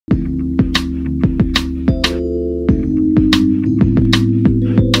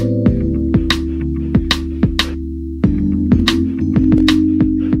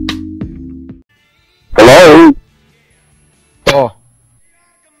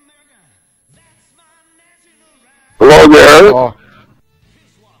there? Oh.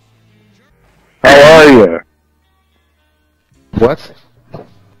 How are you? What?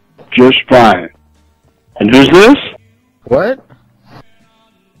 Just fine. And who's this? What?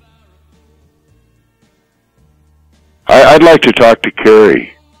 I'd like to talk to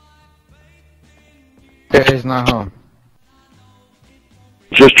Carrie. Carrie's not home.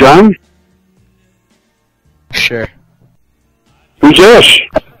 Is this John? Sure. Who's this?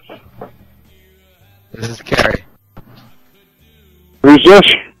 This is Carrie. Who's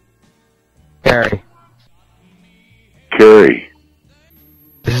this? Carrie. Carrie.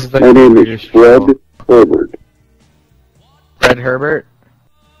 This is the My name is Fred Herbert. Fred Herbert?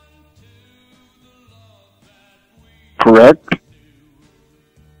 Correct?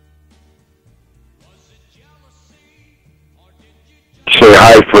 Say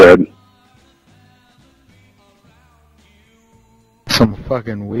hi, Fred. Some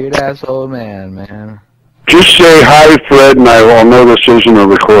fucking weird ass old man. Just say hi, Fred, and I'll know this isn't a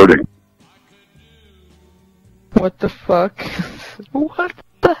recording. What the fuck? What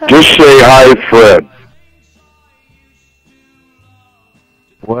the heck? Just say hi, Fred.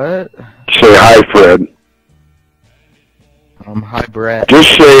 What? Say hi, Fred. Hi, Brett. Just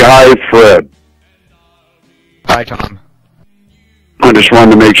say hi, Fred. Hi, Tom. I just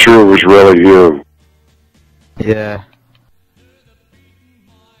wanted to make sure it was really you. Yeah.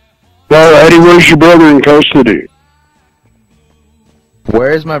 Well, Eddie, where's your brother in custody?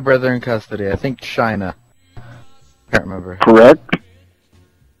 Where is my brother in custody? I think China. Can't remember. Correct?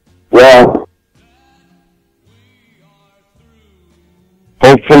 Well,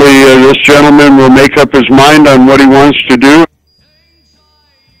 hopefully this gentleman will make up his mind on what he wants to do.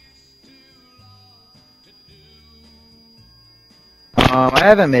 I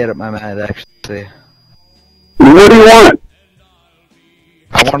haven't made up my mind, actually. What do you want?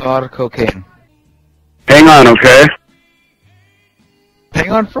 I want a lot of cocaine. Hang on, okay?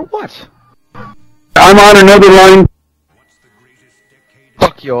 Hang on for what? I'm on another line.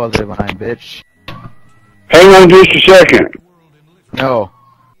 Fuck your other line, bitch. Hang on just a second. No.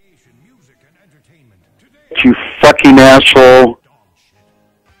 You fucking asshole.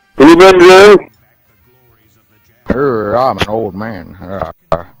 What you been doing? I'm an old man.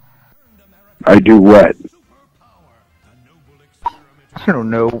 I do what? I don't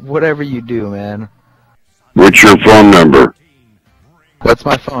know. Whatever you do, man. What's your phone number? What's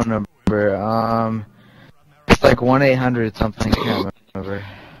my phone number? It's like 1-800 something. I can't remember.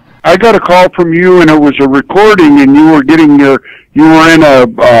 I got a call from you, and it was a recording, and you were in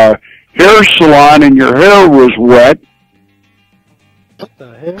a hair salon, and your hair was wet. What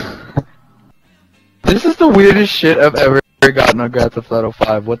the hell? This is the weirdest shit I've ever gotten on Grand Theft Auto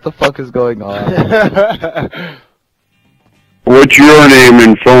 5. What the fuck is going on? What's your name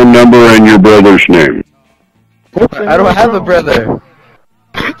and phone number and your brother's name? I don't have a brother.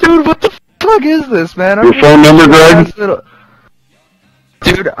 Dude, what the fuck is this, man? Your phone number, Greg?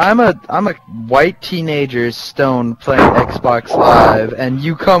 Dude, I'm a white teenager stoned playing Xbox Live, and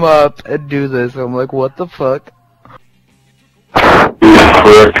you come up and do this. I'm like, what the fuck? You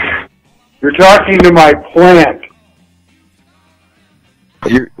prick. You're talking to my plant.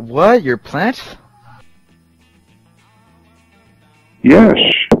 What? Your plant? Yes.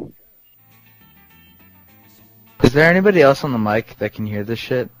 Is there anybody else on the mic that can hear this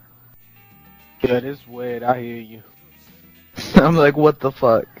shit? Yeah, this weird. I hear you. I'm like, what the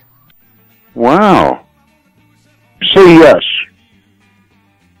fuck? Wow. Say yes.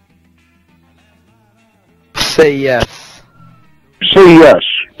 Say yes. Say yes.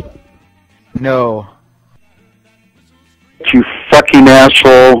 No. You fucking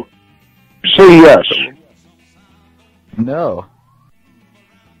asshole. Say yes. No.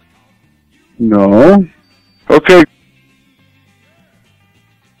 No. Okay.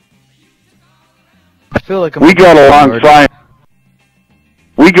 I feel like We got along fine.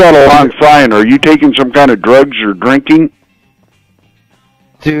 We got along fine. Are you taking some kind of drugs or drinking?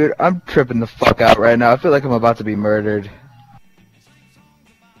 Dude, I'm tripping the fuck out right now. I feel like I'm about to be murdered.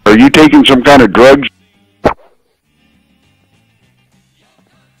 Are you taking some kind of drugs?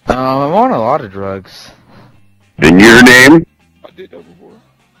 I'm on a lot of drugs. In your name? I did that before.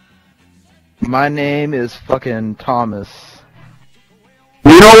 My name is fucking Thomas.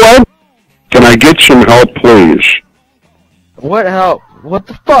 You know what? Can I get some help, please? What help? What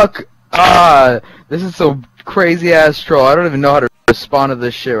the fuck? This is some crazy ass troll. I don't even know how to respond to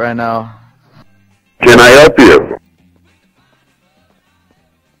this shit right now. Can I help you?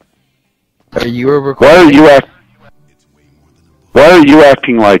 Are you a recording? Why are you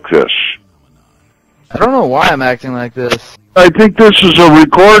acting like this? I don't know why I'm acting like this. I think this is a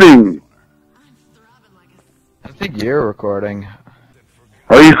recording. I think you're recording.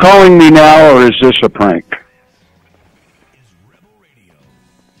 Are you calling me now, or is this a prank?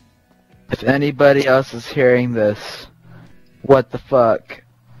 If anybody else is hearing this, what the fuck?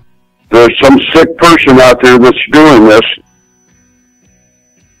 There's some sick person out there that's doing this.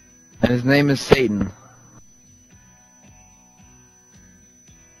 And his name is Satan.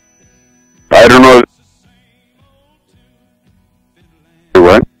 I don't know.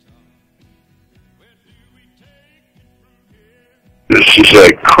 What? This is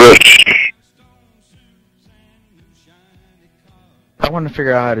a Chris. I want to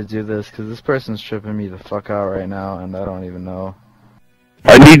figure out how to do this, because this person's tripping me the fuck out right now, and I don't even know.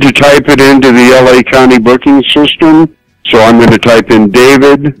 I need to type it into the LA County booking system, so I'm going to type in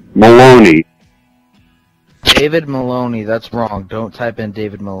David Maloney. David Maloney, that's wrong. Don't type in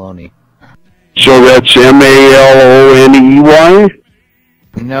David Maloney. So that's M-A-L-O-N-E-Y?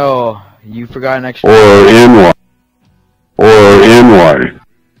 No, you forgot an extra... Or N-Y? Or N-Y?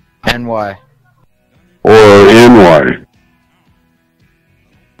 N-Y. Or N-Y?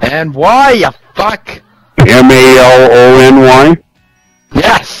 And why, you fuck? M-A-L-O-N-Y?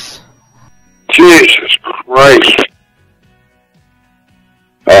 Yes! Jesus Christ.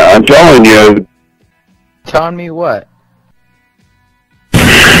 I'm telling you. Telling me what?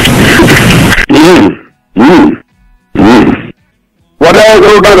 What I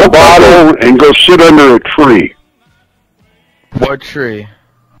go get a bottle and go sit under a tree? What tree?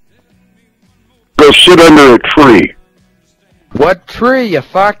 Go sit under a tree. What tree, you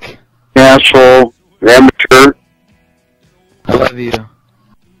fuck? Asshole. Amateur. I love you.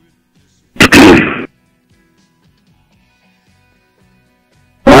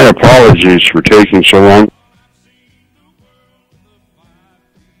 My apologies for taking so long.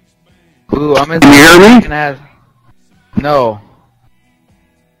 Ooh, I'm in. Can you hear me? No.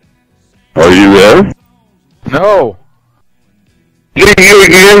 Are you there? No. Did you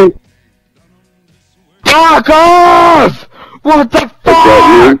again? Fuck off! What the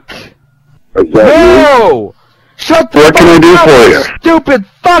fuck? Is that you? Is that No! Shut the What fuck can I do up, for you? Stupid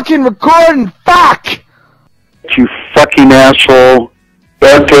fucking recording, fuck! You fucking asshole.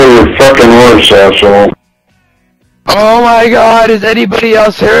 Back to your fucking worse, asshole. Oh my god, is anybody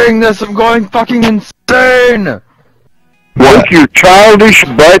else hearing this? I'm going fucking insane! Wipe your childish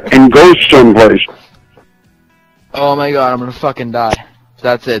butt and go someplace. Oh my god, I'm gonna fucking die.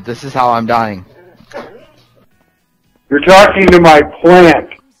 That's it, this is how I'm dying. You're talking to my plant.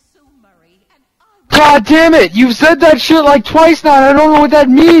 God damn it! You've said that shit like twice now and I don't know what that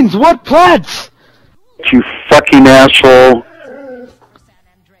means! What plants? You fucking asshole.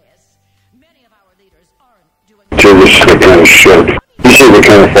 So this is the kind of shit. These are the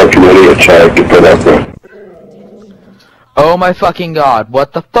kind of fucking idiots I have to put up with. Oh my fucking god,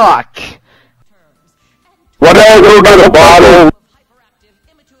 what the fuck? What I go get a bottle,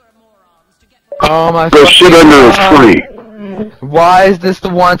 Oh my go sit under a tree. Why is this the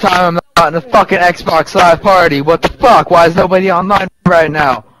one time I'm not in a fucking Xbox Live party? What the fuck? Why is nobody online right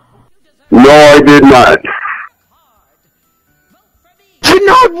now? No, I did not. Did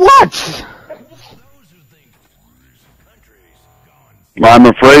not what? I'm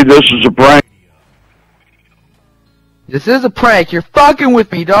afraid this is a prank. This is a prank. You're fucking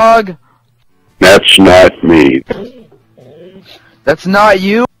with me, dog. That's not me. That's not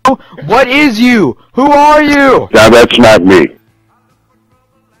you? What is you? Who are you? Now that's not me.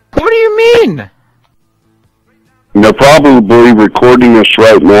 What do you mean? They're probably recording us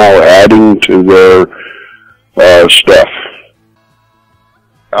right now, adding to their stuff.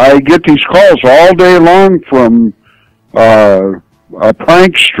 I get these calls all day long from a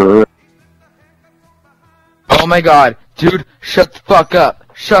prankster. Oh my god. Dude, shut the fuck up.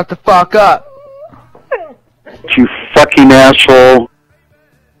 Shut the fuck up. You fucking asshole.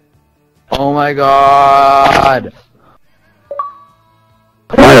 Oh my god.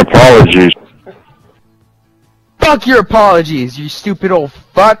 My apologies. Fuck your apologies, you stupid old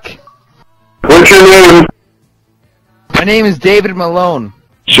fuck. What's your name? My name is David Malone.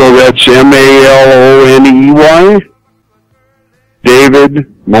 So that's M-A-L-O-N-E-Y?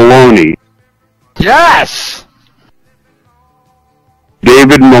 David Maloney. Yes!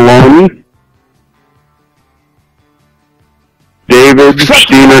 David Maloney? David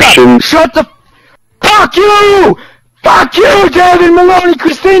Steenerson. Shut the fuck you! Fuck you, David Maloney,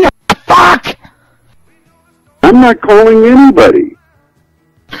 Christina! Fuck! I'm not calling anybody.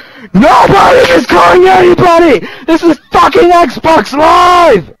 Nobody is calling anybody! This is fucking Xbox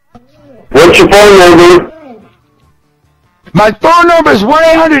Live! What's your phone number? My phone number is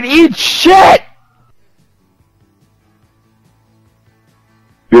 1-800-EAT SHIT!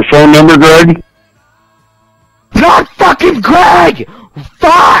 Your phone number, Greg?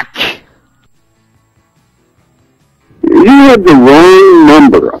 Fuck! You had the wrong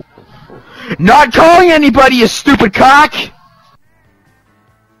number. Not calling anybody, you stupid cock!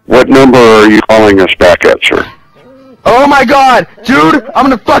 What number are you calling us back at, sir? Oh my god! Dude, I'm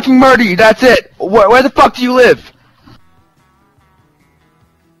gonna fucking murder you, that's it! Where the fuck do you live?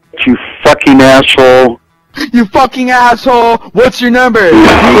 You fucking asshole. You fucking asshole! What's your number?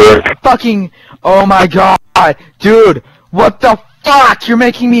 You fucking... Oh my god! Dude, what the fuck? You're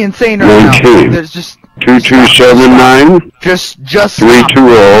making me insane right now. There's just... 2279. Just stop.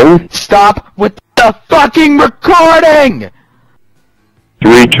 320. Stop with the fucking recording!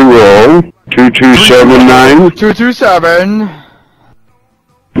 320. 2279. 227.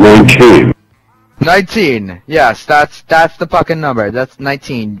 19. 19. Yes, that's the fucking number. That's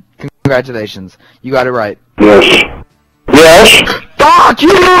 19. Congratulations. You got it right. Yes. Yes. Fuck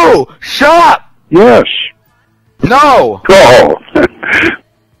you! Shut up! Yes. No! Go.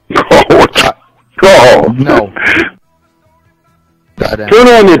 Go. Go. No. Goddamn. Turn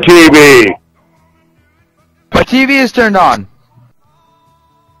on the TV. My TV is turned on.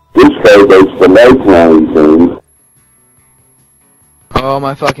 This guy makes the nighttime thing. Oh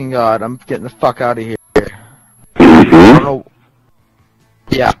my fucking god, I'm getting the fuck out of here. Mm-hmm. I don't know.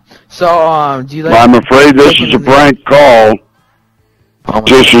 Yeah. So, do you like... Well, I'm afraid this is a prank call. Oh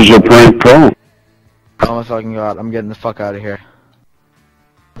This is a prank call. Oh my fucking god, I'm getting the fuck out of here.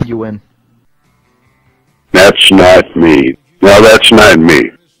 You win. That's not me. No, that's not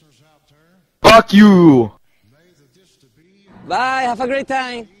me. Fuck you! Bye, have a great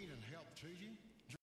time.